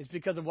is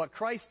because of what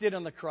Christ did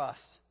on the cross.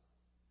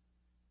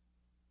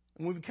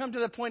 And when we come to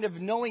the point of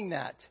knowing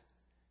that,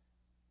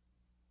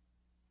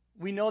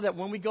 we know that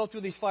when we go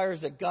through these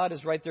fires that God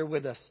is right there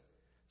with us.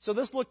 So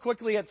let's look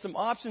quickly at some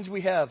options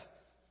we have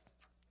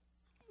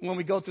when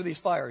we go through these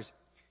fires.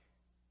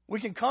 We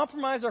can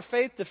compromise our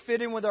faith to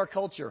fit in with our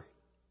culture.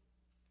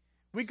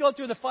 We go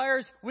through the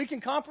fires, we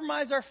can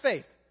compromise our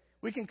faith.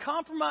 We can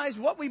compromise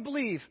what we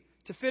believe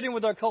to fit in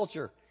with our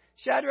culture.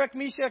 Shadrach,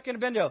 Meshach, and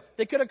Abednego,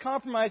 they could have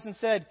compromised and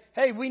said,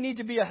 hey, we need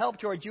to be a help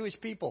to our Jewish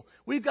people.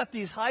 We've got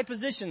these high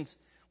positions.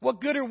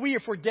 What good are we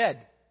if we're dead?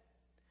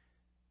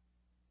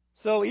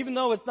 So even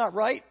though it's not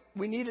right,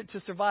 we need it to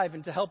survive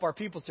and to help our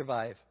people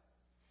survive.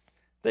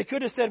 They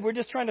could have said, we're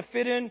just trying to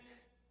fit in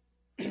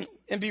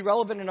and be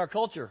relevant in our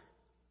culture.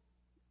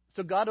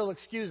 So God will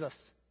excuse us.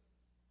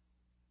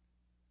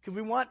 Because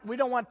we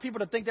don't want people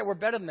to think that we're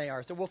better than they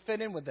are, so we'll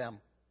fit in with them.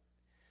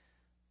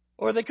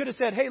 Or they could have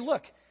said, hey,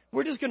 look,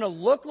 we're just going to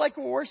look like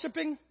we're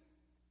worshiping,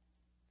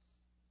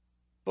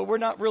 but we're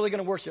not really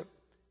going to worship.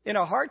 In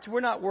our hearts,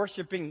 we're not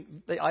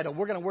worshiping the idol.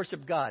 We're going to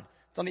worship God.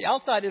 So on the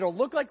outside, it'll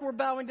look like we're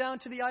bowing down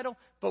to the idol,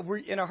 but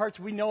in our hearts,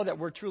 we know that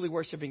we're truly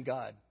worshiping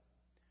God.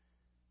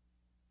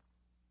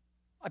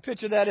 I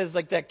picture that as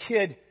like that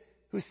kid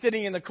who's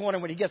sitting in the corner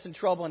when he gets in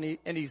trouble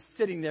and he's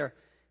sitting there,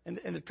 and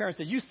the parents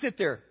say, you sit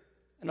there.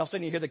 And all of a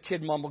sudden you hear the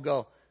kid mumble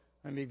go,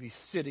 I may be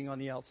sitting on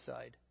the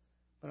outside,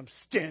 but I'm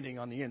standing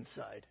on the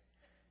inside.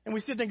 And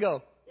we sit there and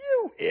go,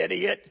 you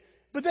idiot.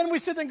 But then we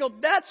sit there and go,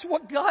 that's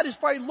what God is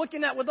probably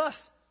looking at with us.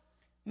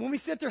 When we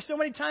sit there so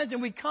many times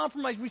and we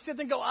compromise, we sit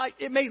there and go,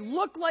 it may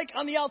look like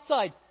on the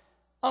outside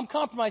I'm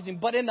compromising,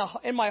 but in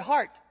my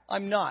heart,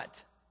 I'm not.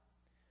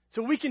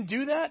 So we can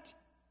do that.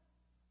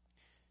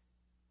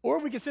 Or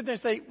we can sit there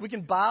and say, we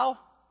can bow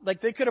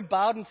Like they could have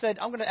bowed and said,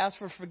 I'm going to ask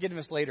for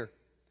forgiveness later.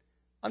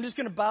 I'm just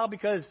going to bow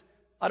because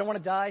I don't want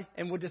to die,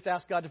 and we'll just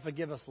ask God to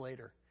forgive us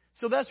later.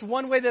 So that's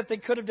one way that they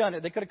could have done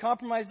it. They could have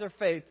compromised their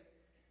faith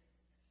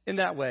in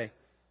that way.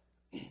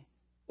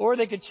 Or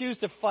they could choose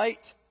to fight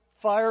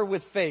fire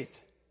with faith.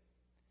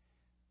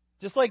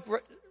 Just like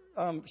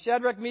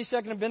Shadrach,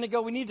 Meshach, and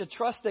Abednego, we need to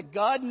trust that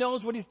God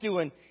knows what he's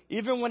doing,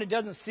 even when it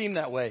doesn't seem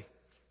that way.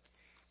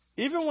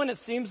 Even when it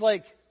seems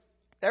like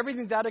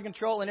everything's out of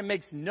control and it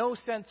makes no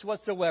sense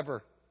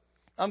whatsoever.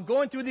 I'm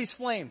going through these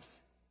flames.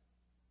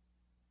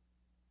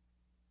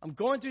 I'm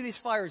going through these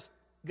fires.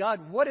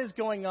 God, what is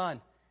going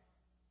on?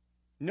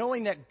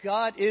 Knowing that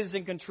God is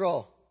in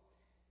control.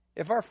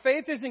 If our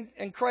faith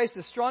in Christ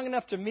is strong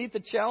enough to meet the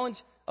challenge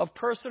of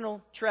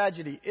personal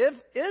tragedy,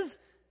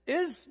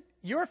 is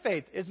your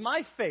faith, is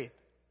my faith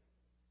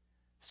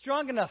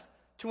strong enough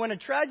to when a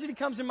tragedy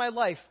comes in my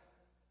life,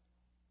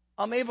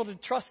 I'm able to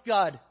trust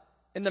God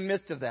in the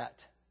midst of that?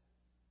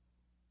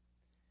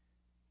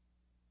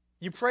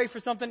 You pray for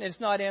something and it's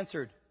not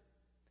answered.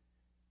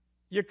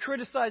 You're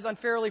criticized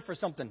unfairly for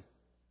something.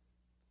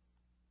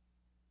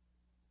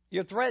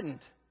 You're threatened.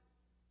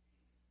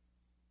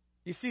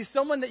 You see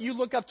someone that you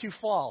look up to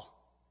fall.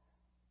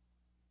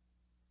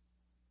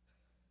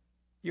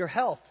 Your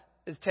health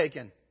is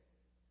taken.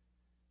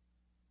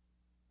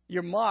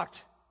 You're mocked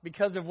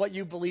because of what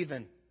you believe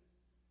in.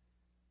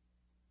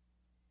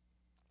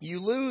 You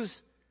lose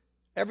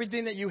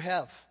everything that you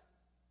have.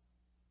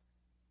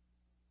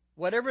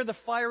 Whatever the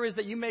fire is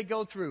that you may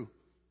go through,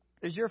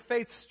 is your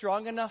faith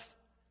strong enough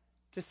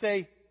to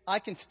say, I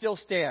can still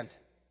stand,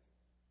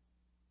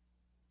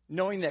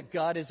 knowing that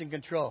God is in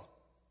control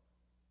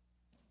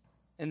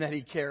and that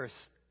he cares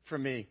for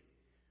me?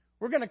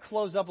 We're going to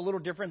close up a little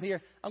different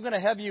here. I'm going to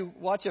have you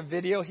watch a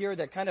video here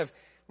that kind of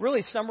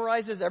really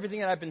summarizes everything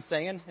that I've been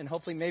saying, and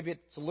hopefully maybe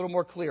it's a little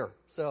more clear.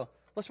 So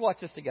let's watch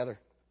this together.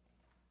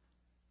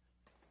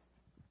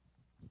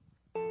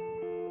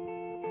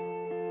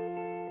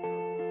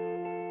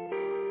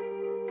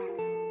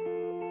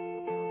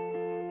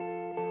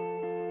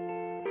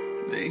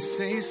 They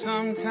say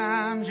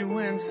sometimes you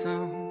win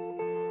some,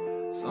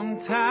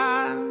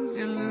 sometimes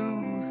you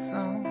lose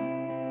some.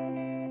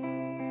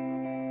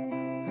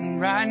 And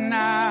right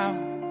now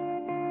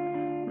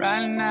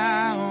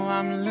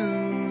I'm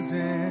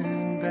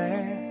losing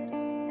bad.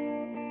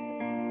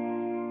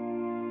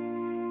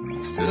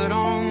 Stood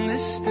on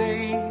this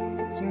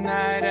stage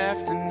night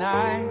after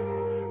night,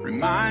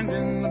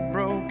 reminding the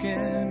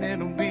broken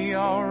it'll be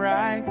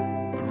alright.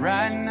 But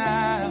right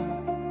now,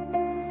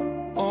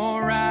 oh,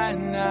 right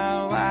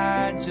now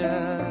I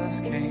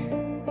just can't.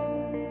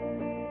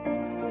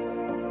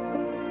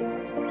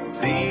 It's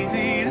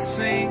easy to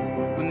sing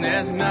when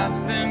there's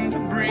nothing to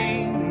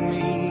bring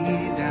me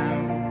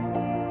down.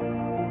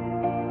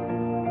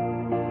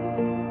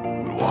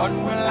 But what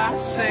will I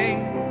say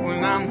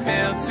when I'm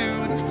held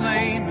to the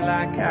flame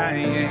like I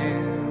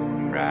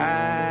am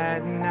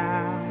right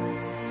now?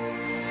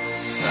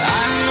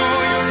 I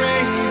know you're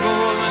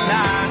able and I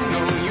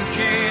know you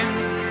can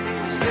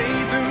see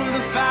through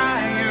the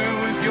fire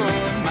with your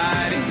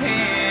mighty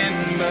hand.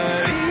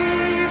 But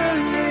even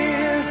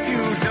if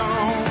you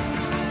don't,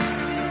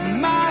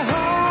 my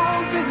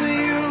hope is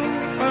you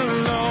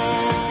alone.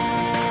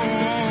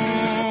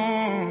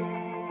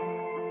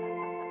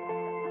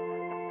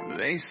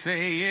 They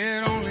say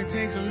it only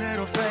takes a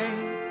little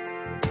faith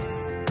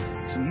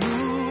to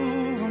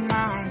move a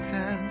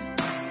mountain.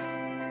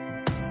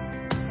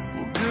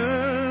 Well,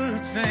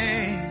 good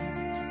faith,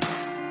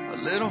 a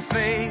little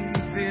faith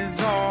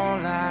is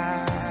all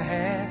I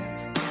have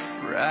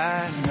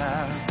right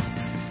now.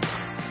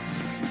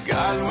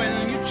 God,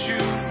 when you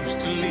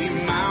choose to leave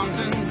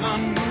mountains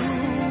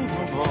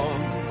unmovable,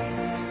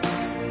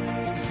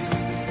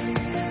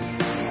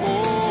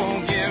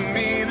 oh, give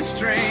me the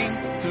strength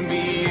to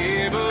be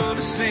able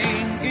to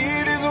sing.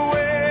 It is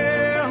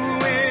well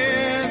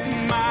with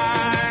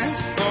my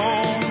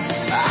soul.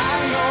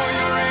 I know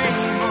you're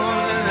able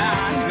and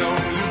I know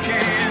you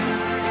can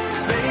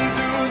stay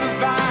through the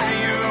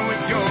fire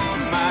with your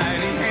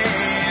mighty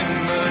hand.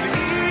 But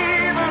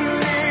even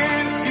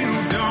if you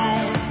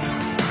don't,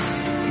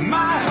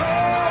 my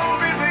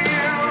hope is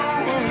you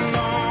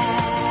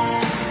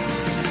alone.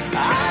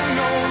 I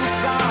know the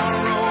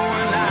sorrow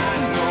and I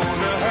know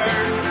the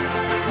hurt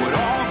would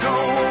all go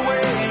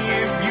away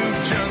if you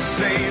just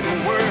say the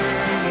word.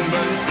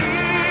 But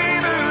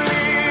even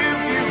if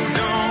you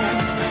don't,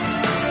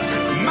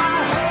 my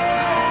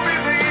hope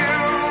is you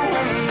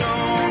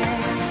alone.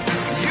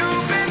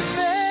 You've been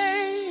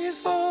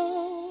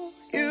faithful,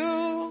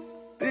 you've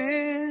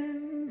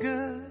been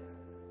good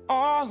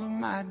all of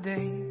my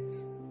days.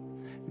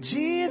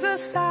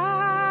 Jesus,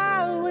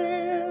 I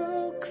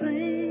will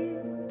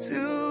cling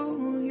to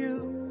you,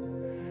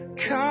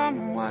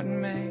 come what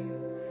may,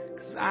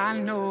 'cause I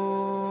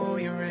know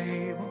you're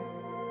able,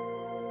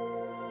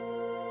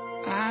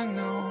 I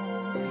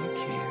know you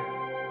care.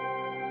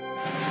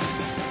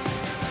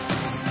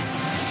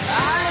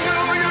 I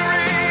know you're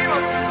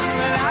able,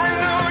 and I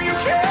know you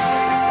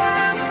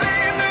can.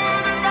 See through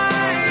the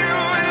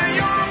fire with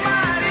your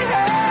mighty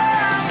hand.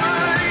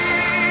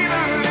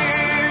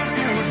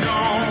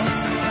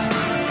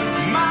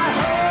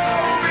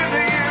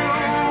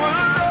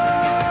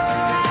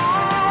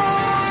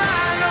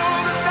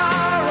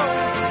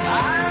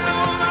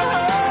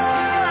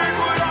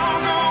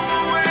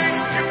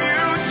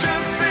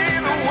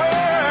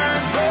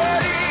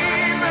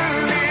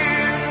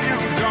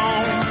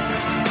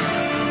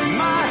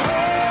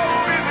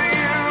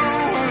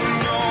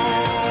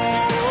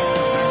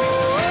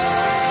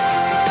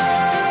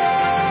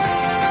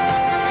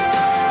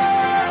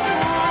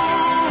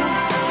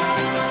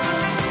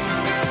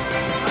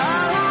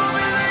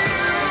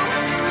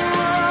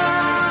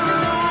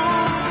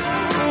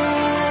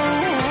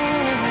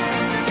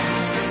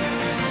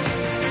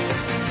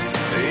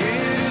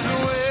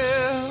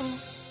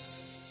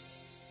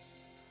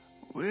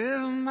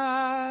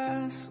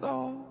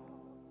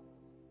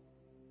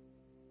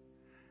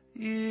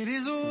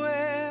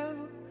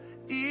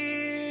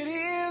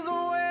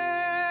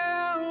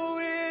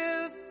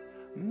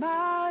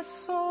 my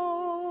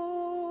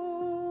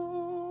soul.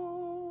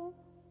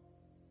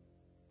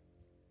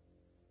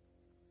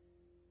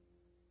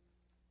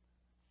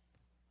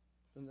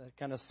 And to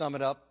kind of sum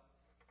it up,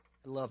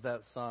 I love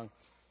that song.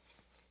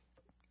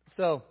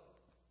 So,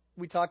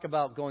 we talk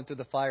about going through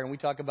the fire, and we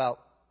talk about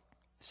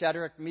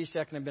Shadrach,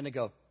 Meshach, and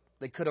Abednego.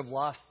 They could have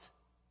lost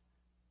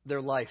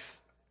their life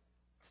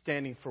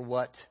standing for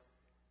what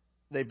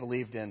they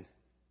believed in.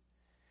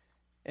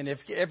 And if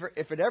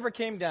it ever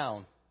came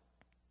down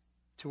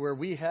to where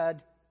we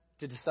had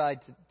to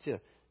decide to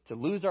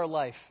lose our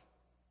life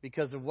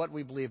because of what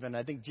we believe in,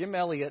 I think Jim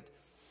Elliot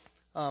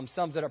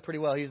sums it up pretty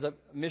well. He's a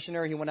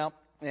missionary. He went out,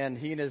 and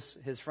he and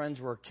his friends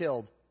were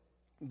killed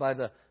by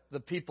the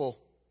people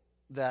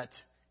that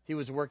he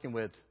was working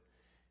with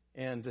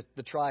and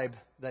the tribe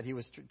that he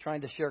was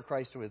trying to share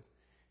Christ with.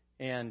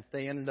 And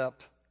they ended up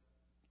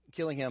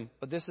killing him.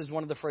 But this is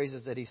one of the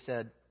phrases that he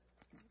said.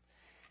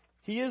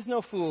 He is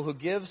no fool who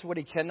gives what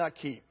he cannot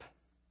keep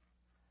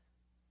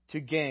to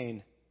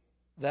gain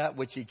that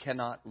which he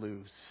cannot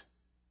lose.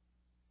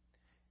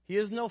 He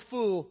is no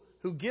fool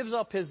who gives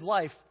up his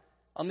life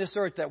on this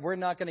earth that we're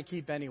not going to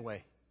keep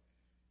anyway.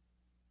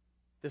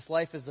 This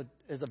life is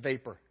a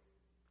vapor,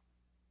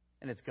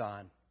 and it's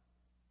gone.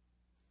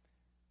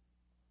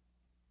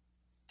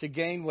 To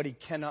gain what he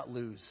cannot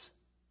lose,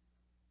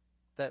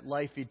 that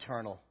life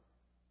eternal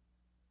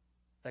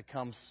that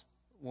comes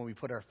when we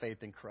put our faith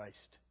in Christ.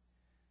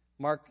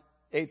 Mark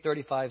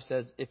 8:35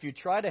 says, if you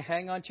try to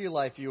hang on to your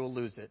life, you will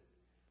lose it.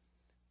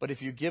 But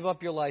if you give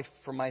up your life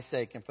for my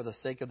sake and for the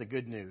sake of the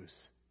good news,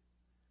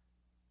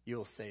 you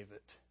will save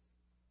it.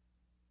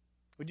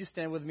 Would you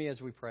stand with me as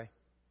we pray?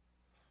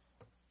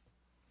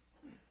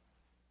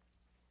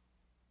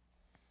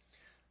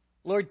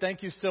 Lord,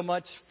 thank you so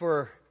much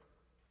for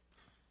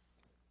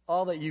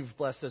all that you've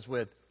blessed us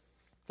with.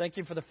 Thank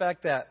you for the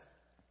fact that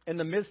in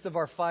the midst of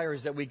our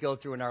fires that we go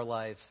through in our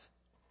lives,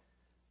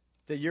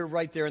 that you're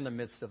right there in the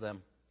midst of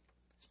them.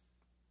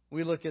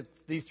 We look at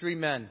these three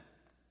men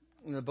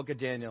in the book of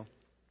Daniel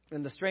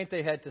and the strength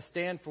they had to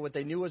stand for what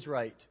they knew was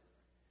right.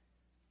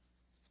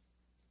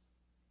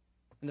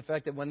 And the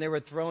fact that when they were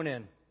thrown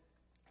in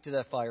to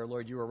that fire,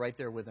 Lord, you were right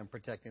there with them,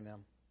 protecting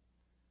them.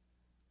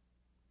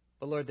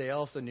 But Lord, they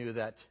also knew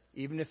that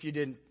even if you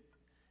didn't,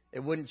 it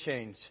wouldn't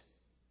change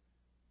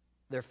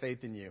their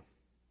faith in you.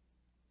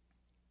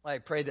 I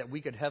pray that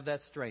we could have that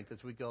strength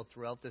as we go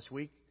throughout this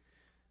week,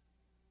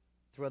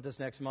 throughout this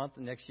next month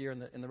and next year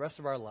and the rest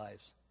of our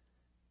lives,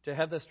 to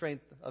have the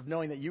strength of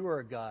knowing that you are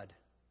a God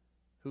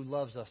who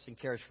loves us and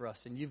cares for us.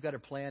 And you've got a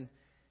plan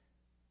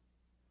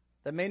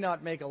that may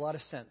not make a lot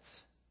of sense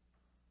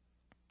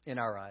in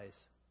our eyes.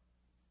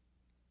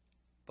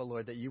 But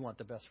Lord, that you want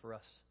the best for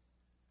us.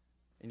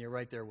 And you're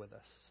right there with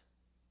us.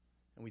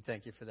 And we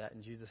thank you for that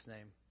in Jesus'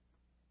 name.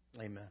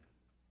 Amen.